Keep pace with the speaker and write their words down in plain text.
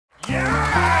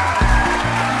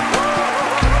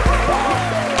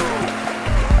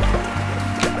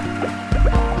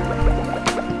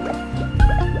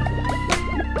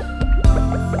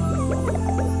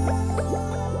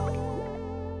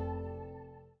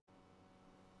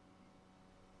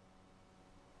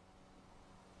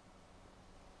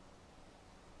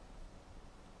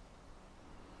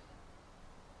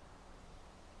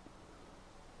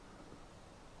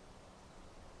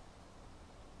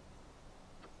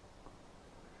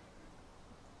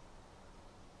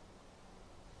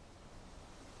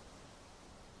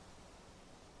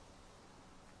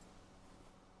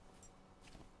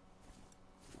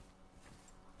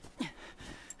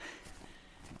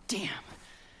Damn,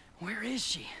 where is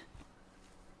she?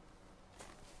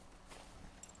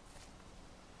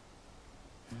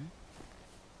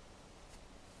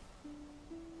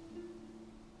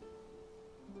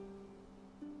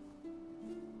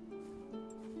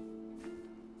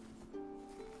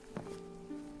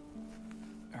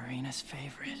 Arena's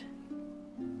favorite.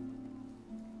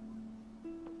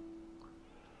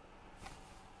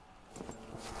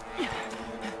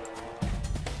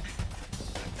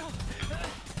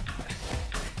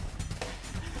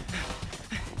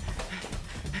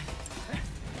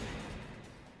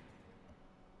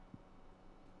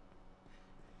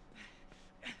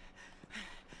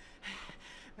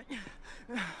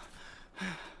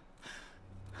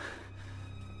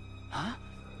 Huh?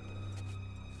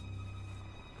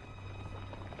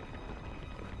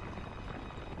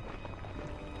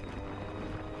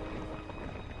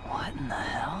 What in the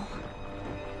hell?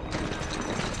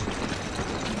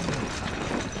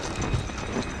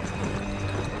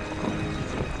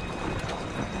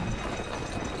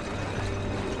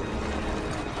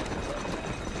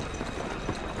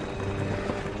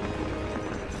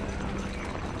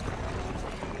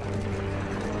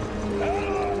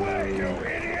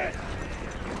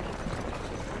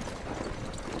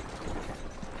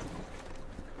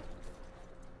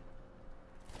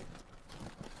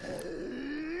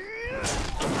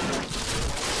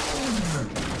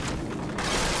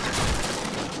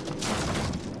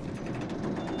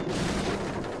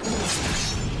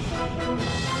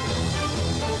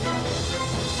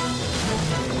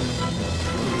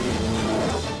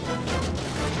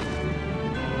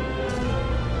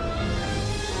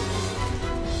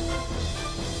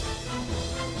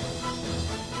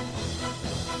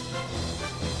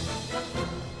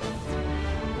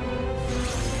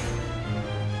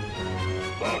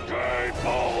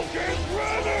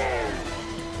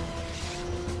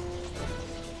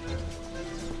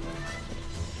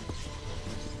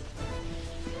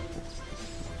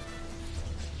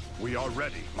 We are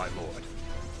ready, my lord.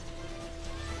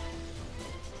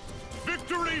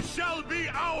 Victory shall be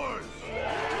ours!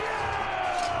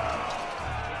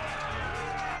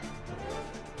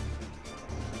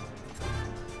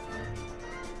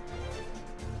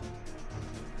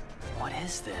 What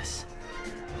is this?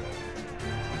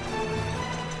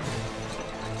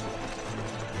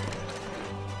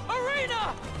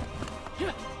 Arena!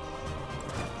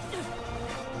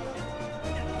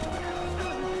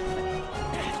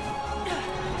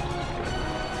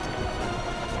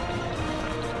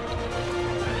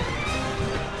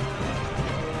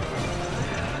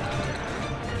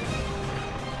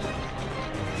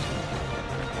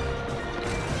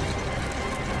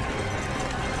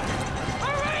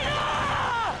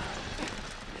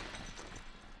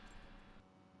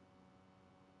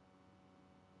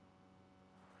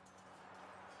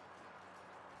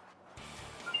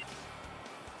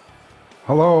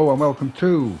 Hello and welcome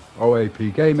to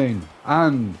OAP-Gaming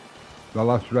and The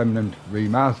Last Remnant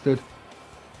Remastered.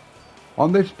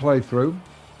 On this playthrough,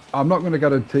 I'm not going to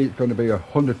guarantee it's going to be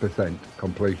 100%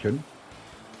 completion,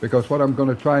 because what I'm going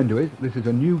to try and do is, this is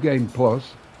a new game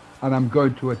plus, and I'm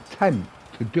going to attempt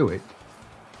to do it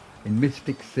in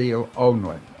Mystic Seal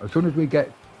only. As soon as we get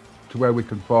to where we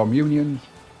can form unions,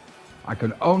 I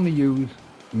can only use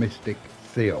Mystic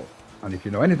Seal. And if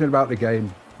you know anything about the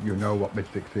game, you know what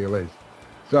Mystic Seal is.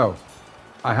 So,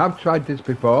 I have tried this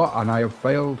before and I have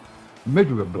failed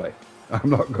miserably, I'm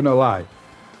not going to lie.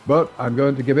 But I'm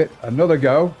going to give it another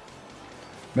go,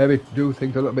 maybe do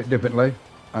things a little bit differently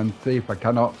and see if I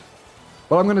cannot.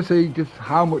 But I'm going to see just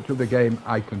how much of the game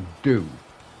I can do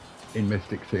in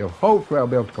Mystic Seal. Hopefully I'll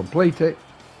be able to complete it.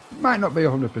 Might not be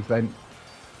 100%,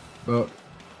 but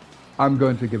I'm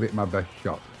going to give it my best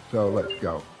shot. So let's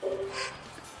go.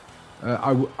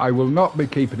 I will not be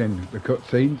keeping in the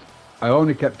cutscenes. I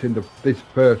only kept in this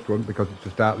first one because it's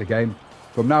to start the game.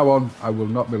 From now on, I will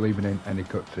not be leaving in any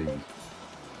cutscenes.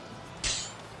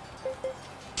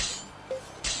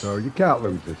 So you can't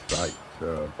lose this fight.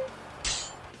 So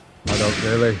don't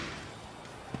really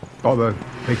bother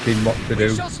picking what to do.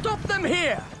 We shall stop them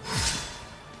here!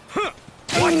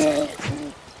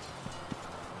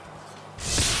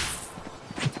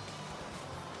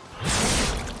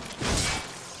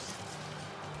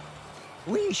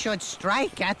 We should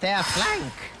strike at their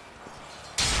flank.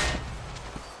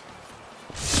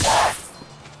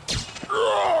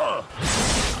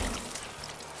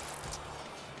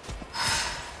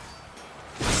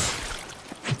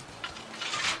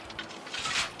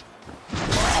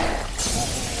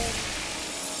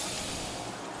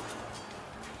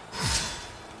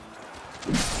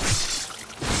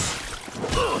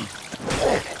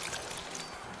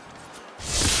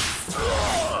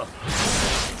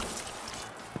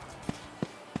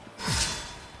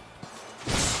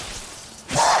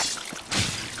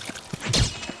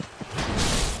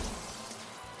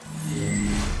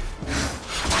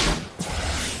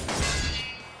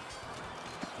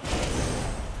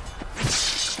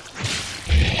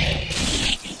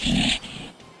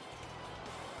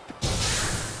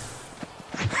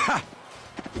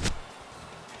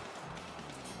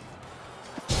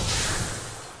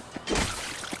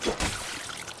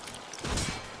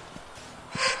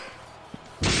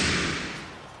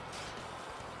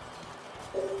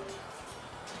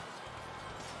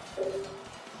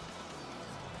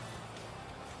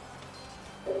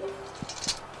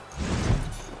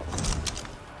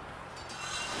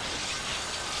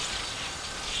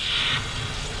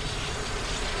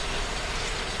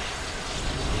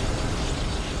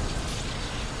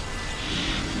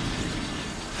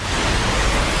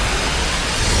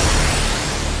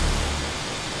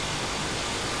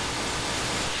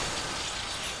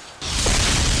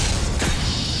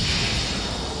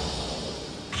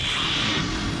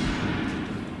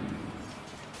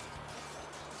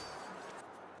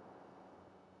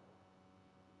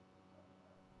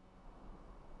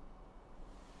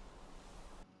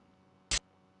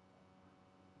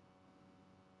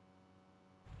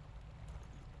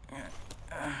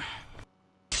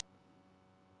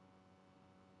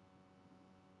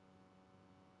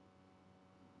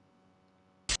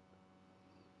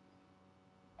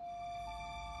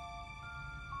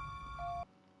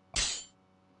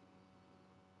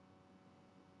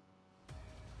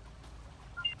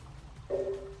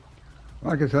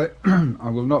 Like I say, I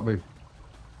will not be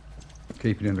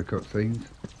keeping in the cutscenes.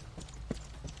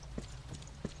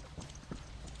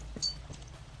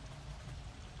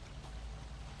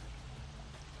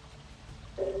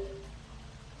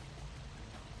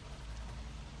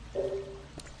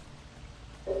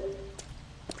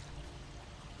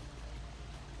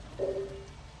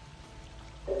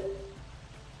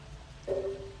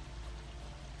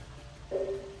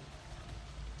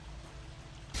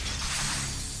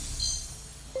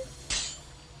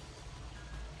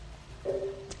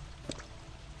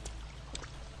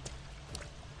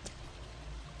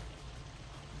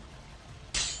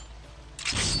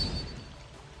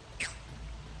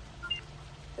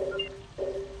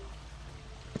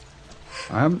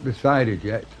 I haven't decided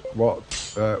yet what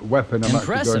weapon I'm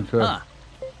actually going to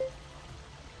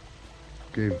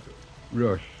give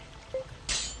Rush.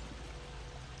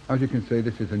 As you can see,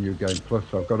 this is a new game plus,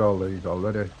 so I've got all these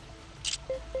already.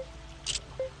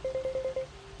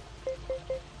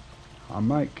 I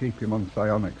might keep him on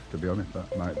psionics, to be honest.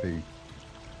 That might be...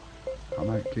 I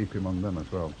might keep him on them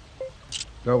as well.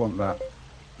 Don't want that.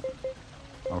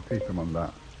 I'll keep him on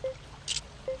that.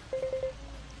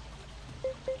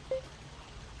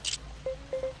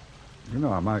 You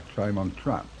know, I might try him on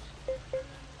traps.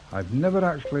 I've never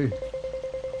actually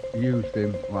used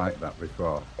him like that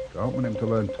before. Don't want him to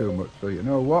learn too much, so you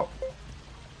know what?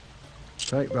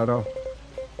 Take that off.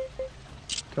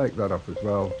 Take that off as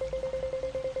well.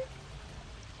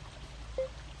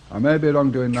 I may be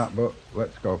wrong doing that, but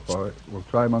let's go for it. We'll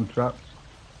try him on traps.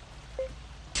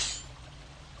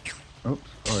 Oops.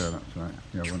 Oh yeah, that's right.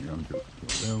 Yeah, I want you on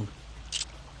build.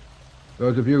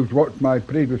 Those of you who've watched my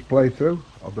previous playthrough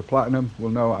of the Platinum will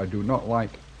know I do not like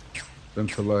them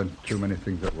to learn too many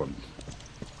things at once.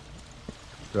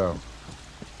 So.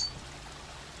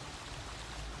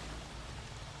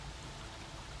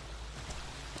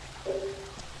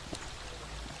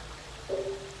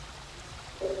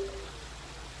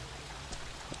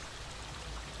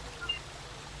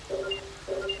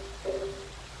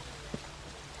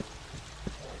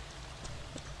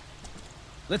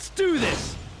 Let's do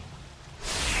this!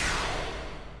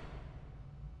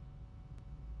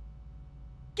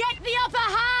 Get the upper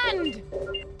hand!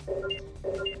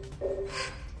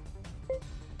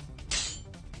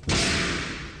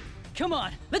 Come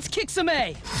on, let's kick some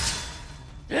A!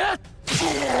 You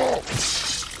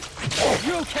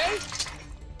okay?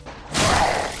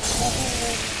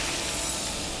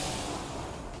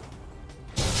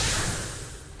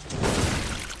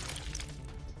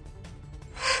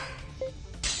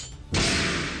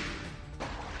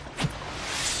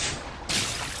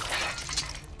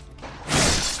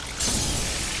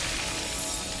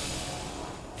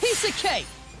 Piece of cake!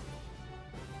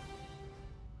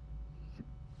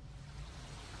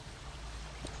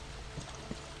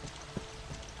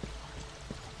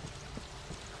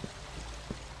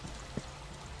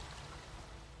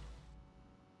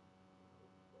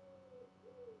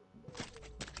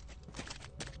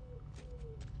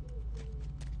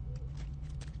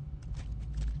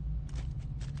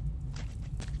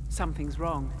 Something's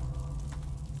wrong.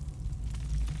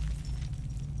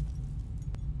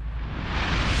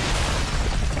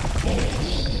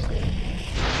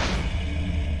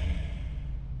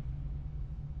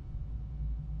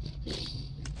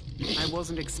 I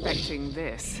wasn't expecting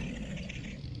this.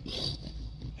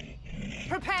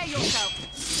 Prepare yourself!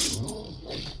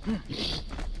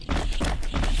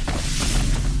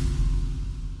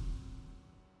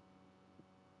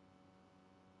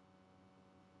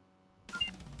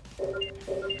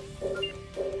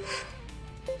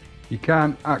 You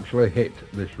can't actually hit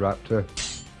this raptor,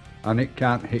 and it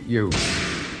can't hit you.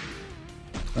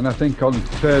 And I think on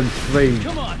turn 3,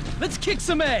 Come on, let's kick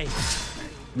some A!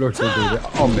 Rush will do the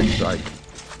Omni Strike.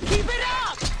 Keep it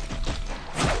up!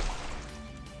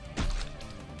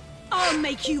 I'll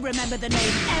make you remember the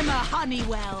name Emma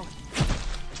Honeywell.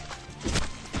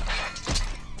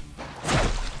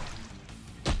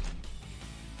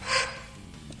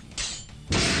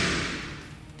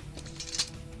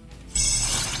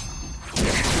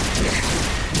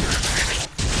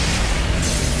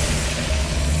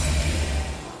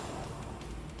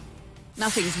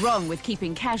 Nothing's wrong with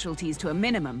keeping casualties to a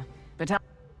minimum, but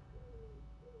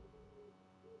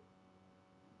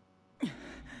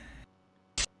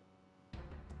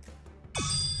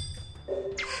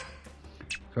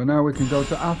So now we can go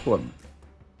to Athlon.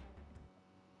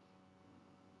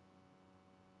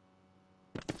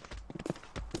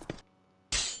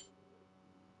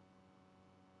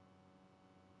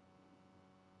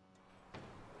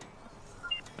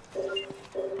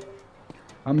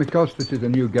 And because this is a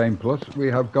new game plus, we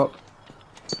have got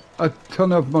a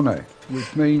ton of money,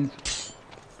 which means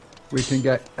we can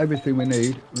get everything we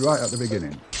need right at the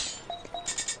beginning.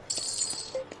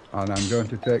 And I'm going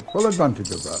to take full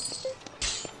advantage of that.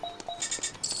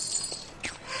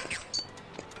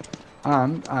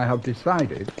 And I have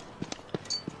decided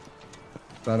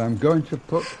that I'm going to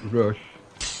put Rush,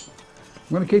 I'm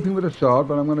going to keep him with a sword,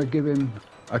 but I'm going to give him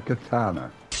a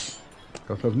katana,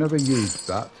 because I've never used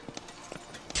that.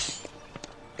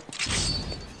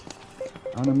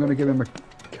 And I'm going to give him a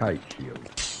kite shield.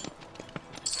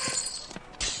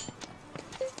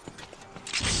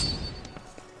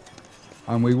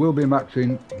 And we will be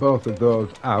maxing both of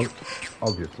those out,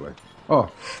 obviously.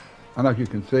 Oh, and as you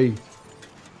can see,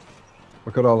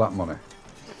 look at all that money.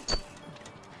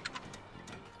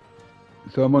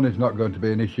 So money's not going to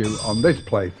be an issue on this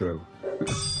playthrough.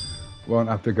 Won't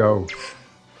have to go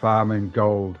farming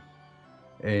gold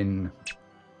in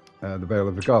the Vale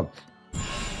of the Gods.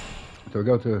 So we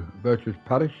go to Virtuous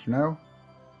Parish now.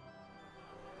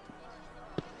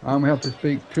 And we have to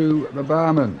speak to the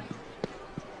barman.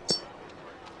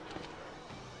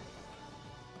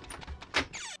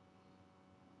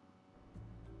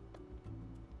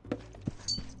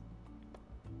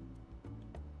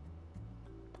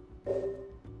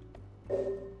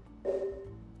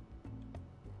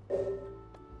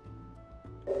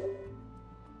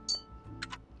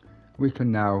 We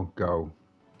can now go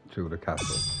to the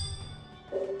castle.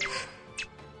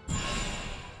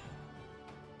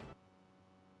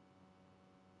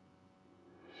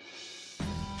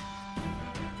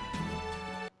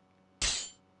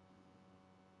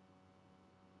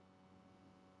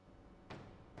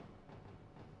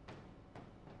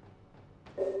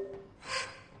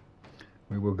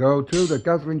 We will go to the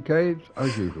Gathering Caves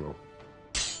as usual.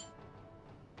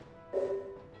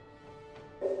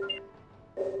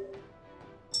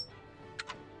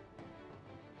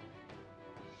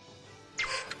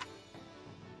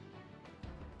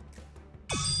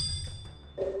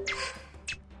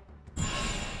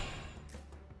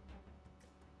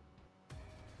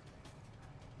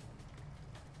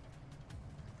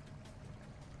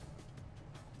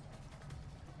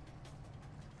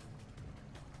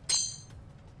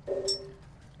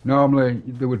 Normally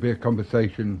there would be a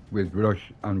conversation with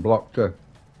Rush and Blockter,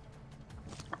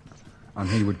 and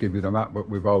he would give you the map, but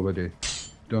we've already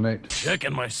done it.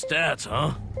 Checking my stats,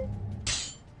 huh?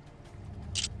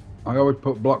 I always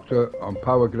put Blockter on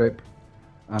power grip,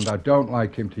 and I don't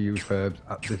like him to use herbs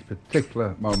at this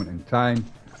particular moment in time.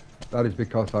 That is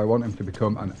because I want him to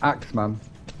become an axeman,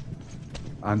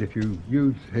 and if you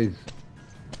use his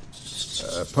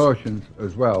potions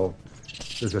as well,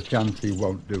 there's a chance he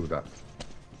won't do that.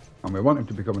 And we want him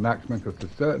to become an axeman because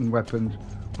there's certain weapons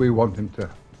we want him to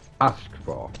ask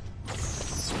for.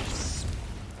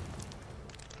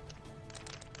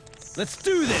 Let's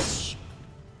do this!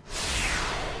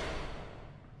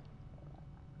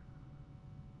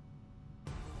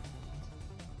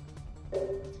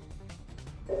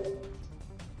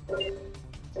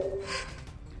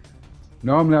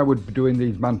 Normally I would be doing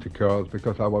these manticores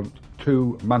because I want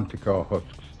 2 manticore husks,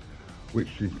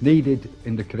 which is needed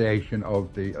in the creation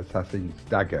of the assassin's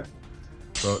dagger.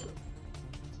 But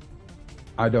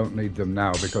I don't need them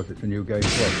now because it's a new game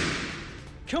plus.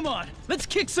 Come on, let's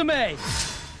kick some A!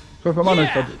 So if I'm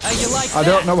honest, How you like I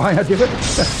don't know why I did it.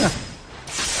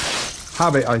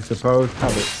 Habit, I suppose,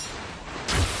 habit.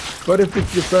 But if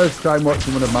it's your first time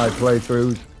watching one of my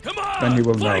playthroughs, Come on, then you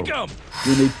will know. flank 'em!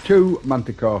 You need 2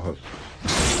 manticore husks.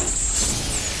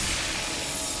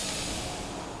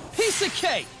 Piece of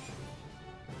cake!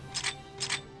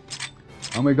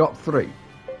 And we got 3.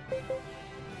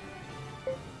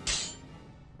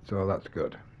 So that's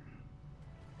good.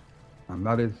 And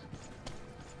that is...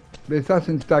 The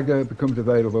Assassin's Dagger becomes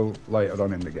available later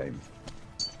on in the game,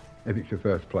 if it's your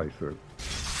first playthrough.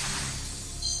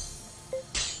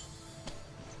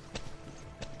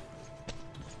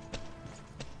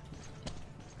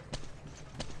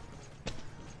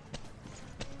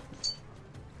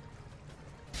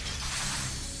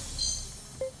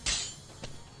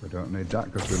 We don't need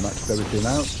that because we maxed everything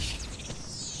out.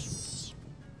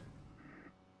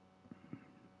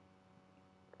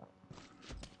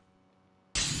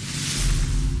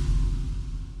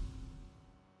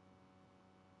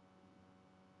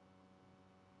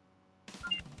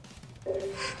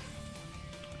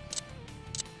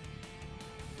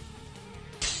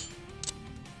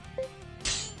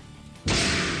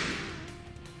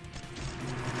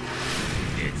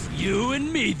 It's you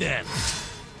and me then.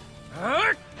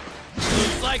 Hurt?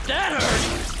 Looks like that hurt.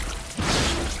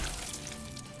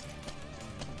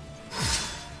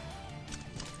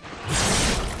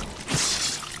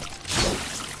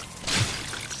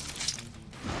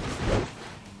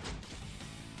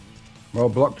 Well,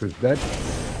 Blocked was dead.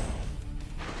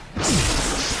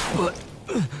 But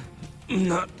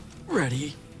not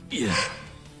ready yet.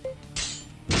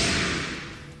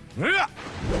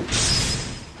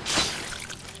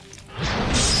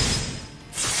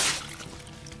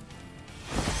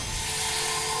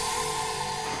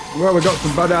 Well, we got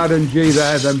some bad RNG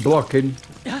there, then blocking.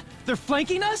 They're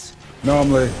flanking us?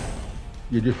 Normally,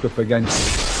 you're just up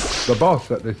against the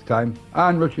boss at this time.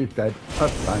 And Rush is dead.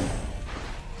 That's fine.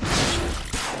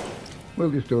 We'll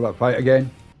just do that fight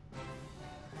again.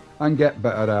 And get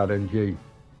better RNG.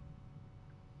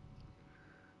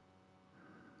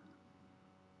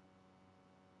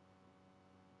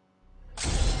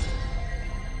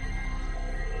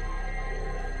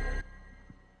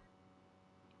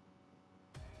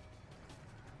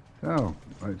 So,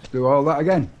 let's do all that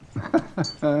again.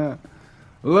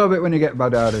 Love it when you get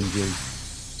bad RNG.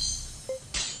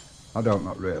 I don't,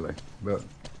 not really, but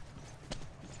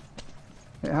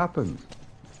it happens.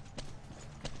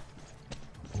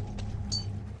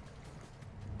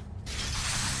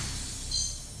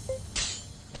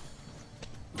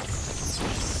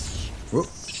 Whoop.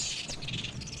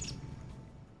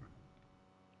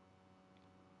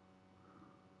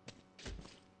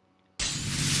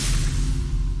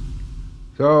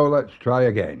 So let's try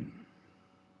again.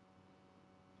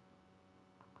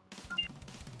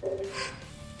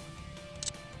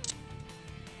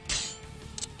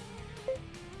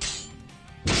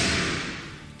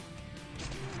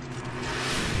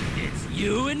 It's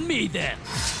you and me then.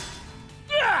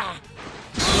 Ah!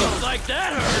 Looks like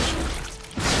that hurt.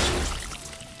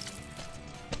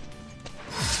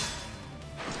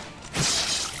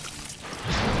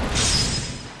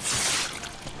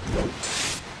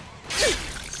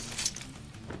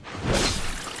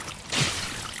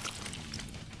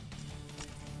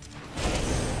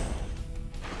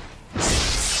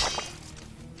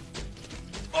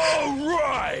 All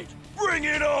right, bring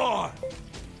it on.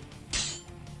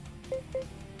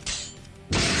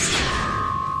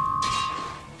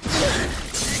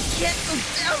 Can't go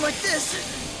down like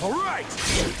this. All right.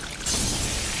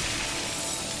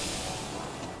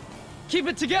 Keep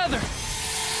it together!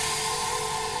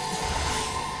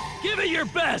 Give it your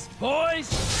best, boys.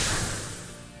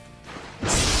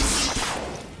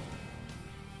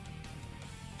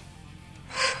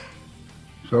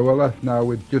 So we're left now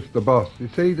with just the boss. You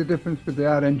see the difference with the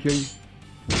RNG?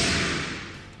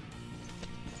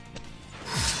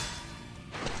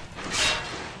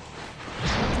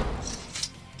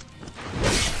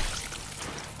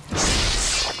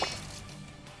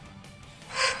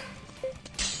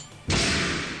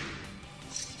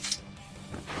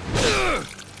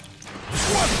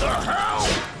 What the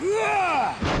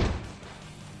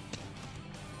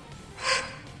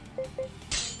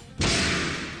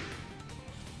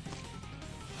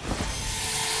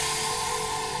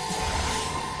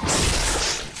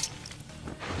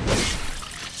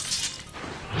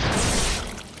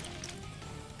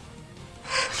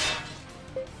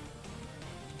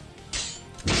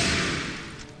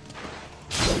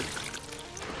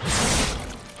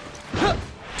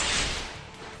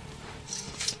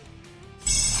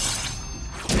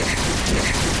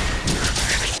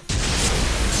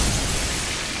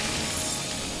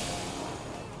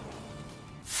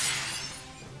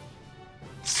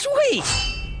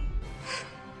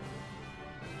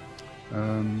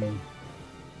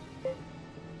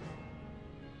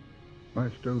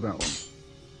Let's do that one.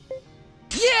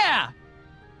 Yeah!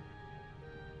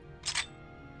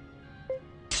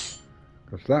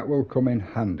 Because that will come in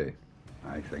handy,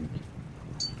 I think.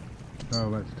 So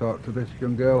let's talk to this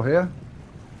young girl here.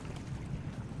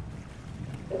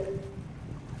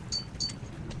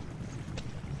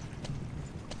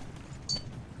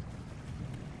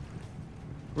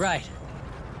 Right.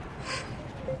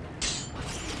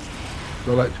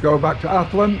 So let's go back to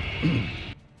Athlon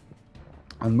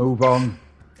and move on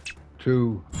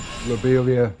to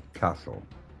Lobelia Castle.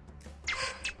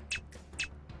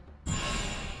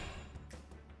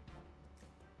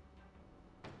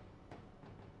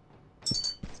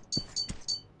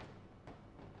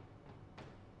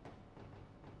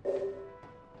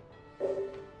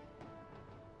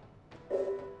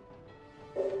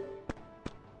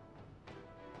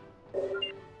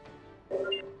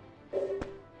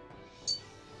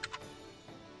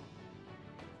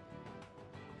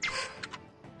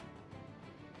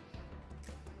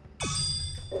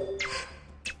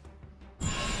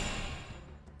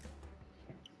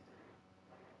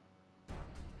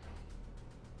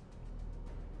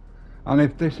 And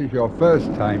if this is your first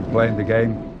time playing the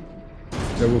game,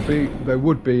 there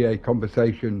would be a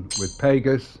conversation with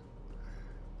Pegasus.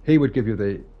 He would give you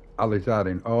the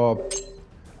Alizardin orb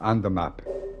and the map.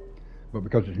 But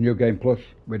because it's New Game Plus,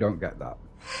 we don't get that.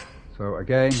 So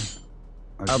again, as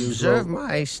Observe usual,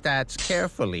 my stats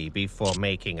carefully before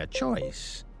making a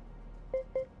choice.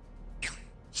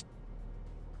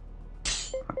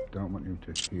 I don't want you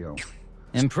to heal.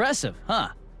 Impressive, huh?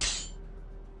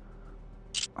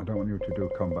 I don't want you to do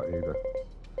combat either.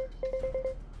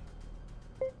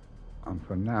 And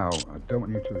for now, I don't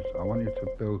want you to. I want you to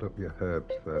build up your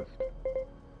herbs first.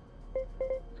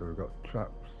 So we've got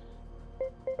traps.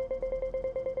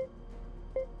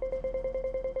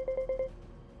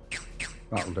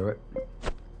 That'll do it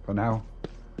for now.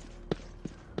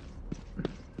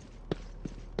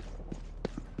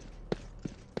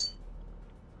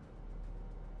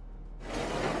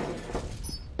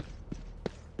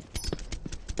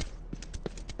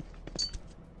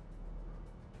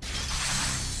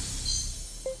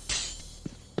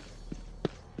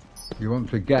 You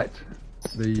want to get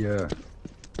the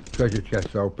treasure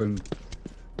chests open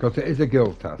because it is a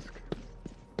guild task.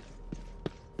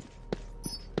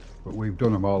 But we've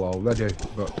done them all already,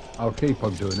 but I'll keep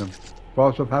on doing them.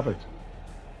 Force of habit.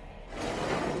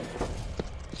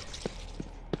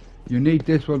 You need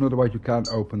this one, otherwise you can't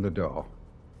open the door.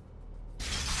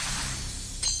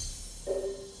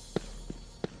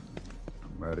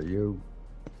 Where are you?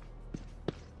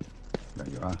 There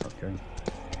you are, okay.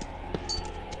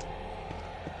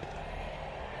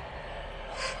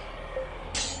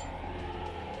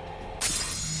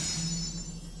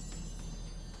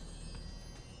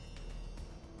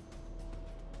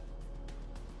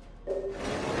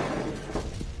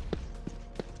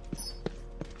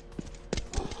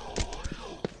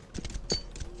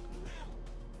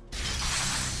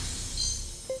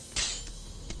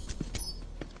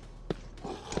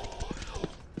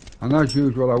 And as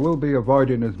usual, I will be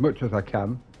avoiding as much as I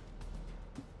can.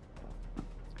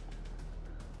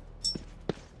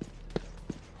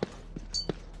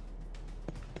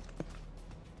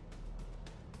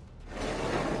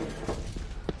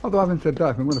 Although having said that,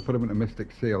 if I'm going to put them in a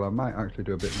Mystic Seal, I might actually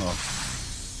do a bit more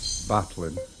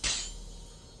battling.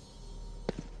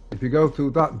 If you go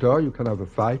through that door, you can have a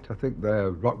fight. I think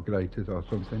they're rock graters or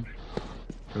something.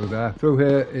 Through there. Through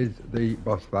here is the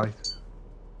boss fight.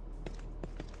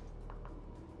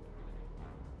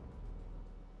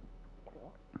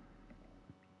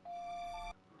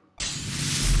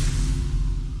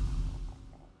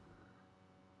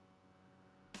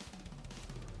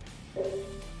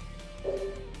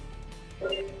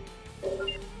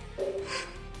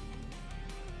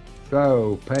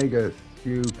 So, Pegasus,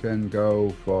 you can go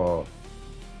for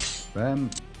them.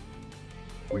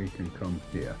 We can come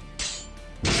here.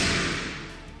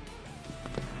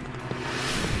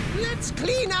 Let's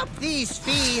clean up these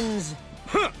fiends.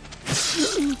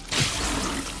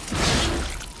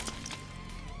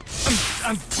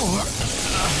 I'm for.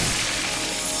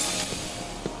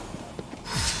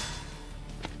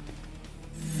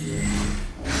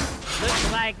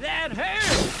 Looks like that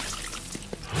hurt.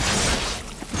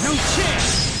 No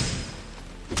chance!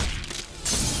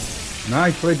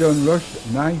 Nicely done, Rush.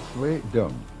 Nicely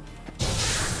done.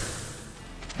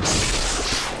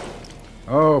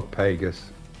 Oh,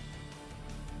 Pegasus.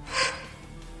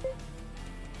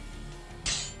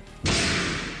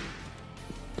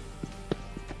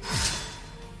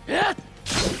 Yeah.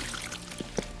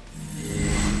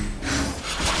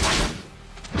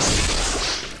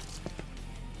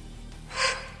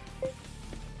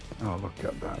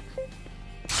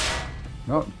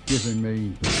 not giving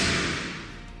me...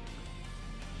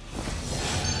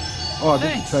 Oh, I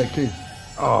didn't take his...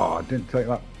 Oh, I didn't take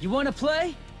that. You want to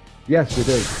play? Yes, we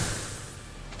do.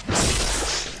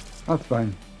 That's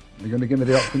fine. You're going to give me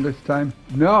the option this time?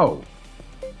 No!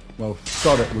 Well,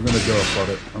 sod it. We're going to go for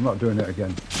it. I'm not doing it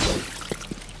again.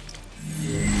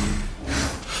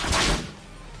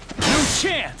 No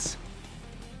chance!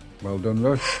 Well done,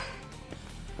 Rush.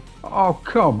 Oh,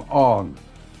 come on.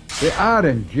 The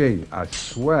RNG, I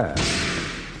swear,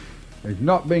 has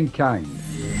not been kind.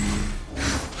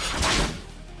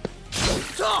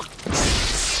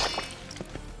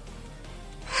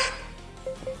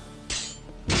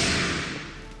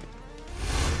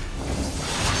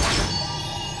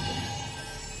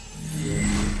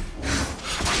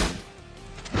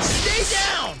 Stay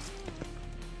down!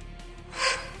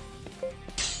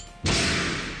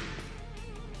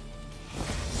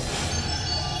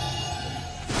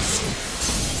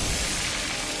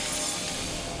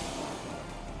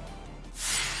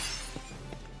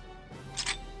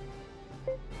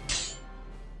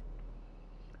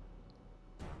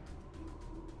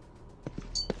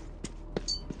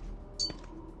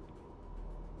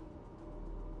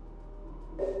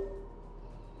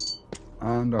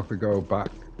 And off we go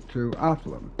back to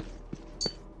Athlon.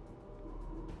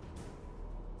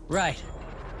 Right.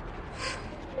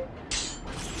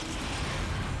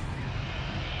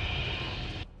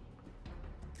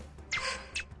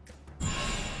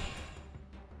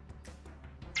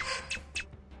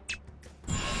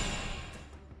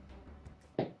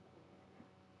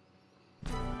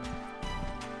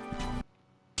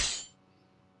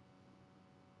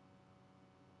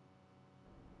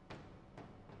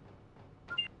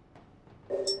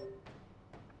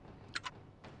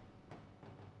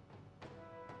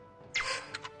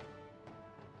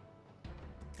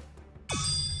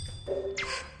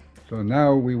 So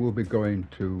now we will be going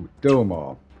to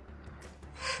Dilmore.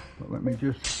 But let me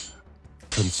just...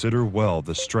 Consider well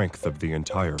the strength of the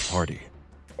entire party.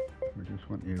 We just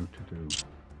want you to do...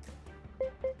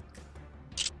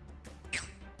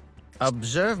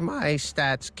 Observe my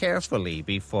stats carefully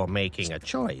before making a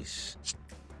choice.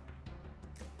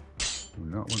 Do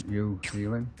not want you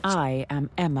healing. I am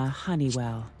Emma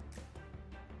Honeywell.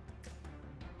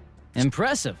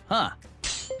 Impressive, huh?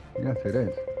 Yes, it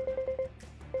is.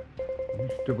 I'm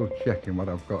just double checking what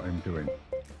I've got him doing.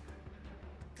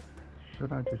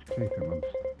 Should I just keep him on...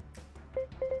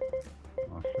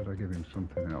 Or should I give him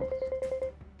something else?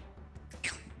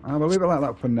 I will leave it like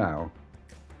that for now.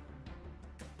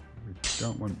 We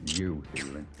don't want you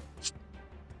healing.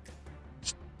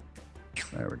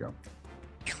 There we go.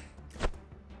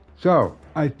 So,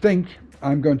 I think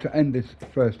I'm going to end this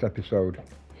first episode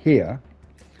here.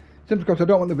 Simply because I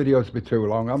don't want the videos to be too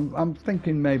long. I'm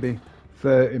thinking maybe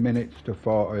 30 minutes to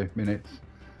 40 minutes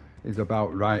is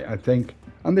about right, I think.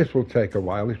 And this will take a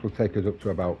while. This will take us up to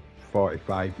about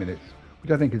 45 minutes, which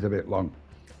I think is a bit long.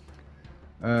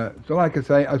 So like I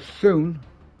say, as soon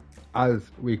as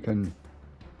we can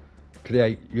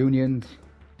create unions,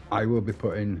 I will be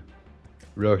putting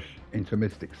Rush into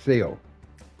Mystic Seal.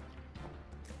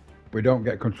 We don't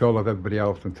get control of everybody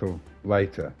else until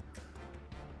later.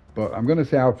 But I'm going to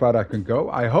see how far I can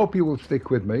go. I hope you will stick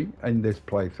with me in this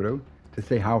playthrough to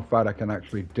see how far I can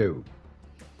actually do.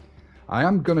 I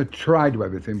am going to try to do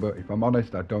everything, but if I'm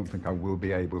honest, I don't think I will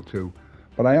be able to.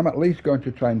 But I am at least going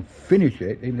to try and finish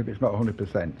it, even if it's not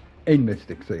 100%, in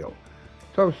Mystic Seal.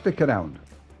 So stick around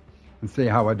and see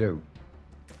how I do.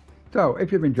 So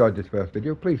if you've enjoyed this first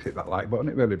video, please hit that like button.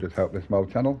 It really does help this small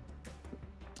channel.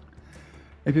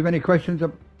 If you have any questions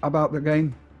about the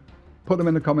game, put them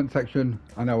in the comment section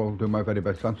and I will do my very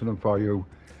best to answer them for you.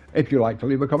 If you like to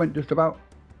leave a comment just about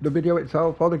the video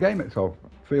itself or the game itself,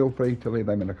 feel free to leave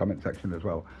them in the comment section as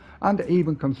well. And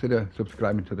even consider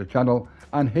subscribing to the channel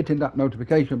and hitting that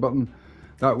notification button.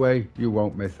 That way you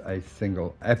won't miss a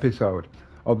single episode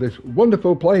of this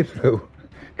wonderful playthrough.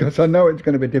 Because I know it's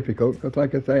going to be difficult, because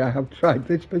like I say, I have tried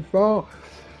this before.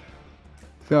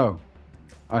 So,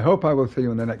 I hope I will see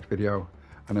you in the next video.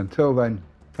 And until then,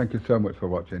 thank you so much for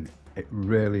watching. It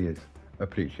really is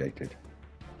appreciated.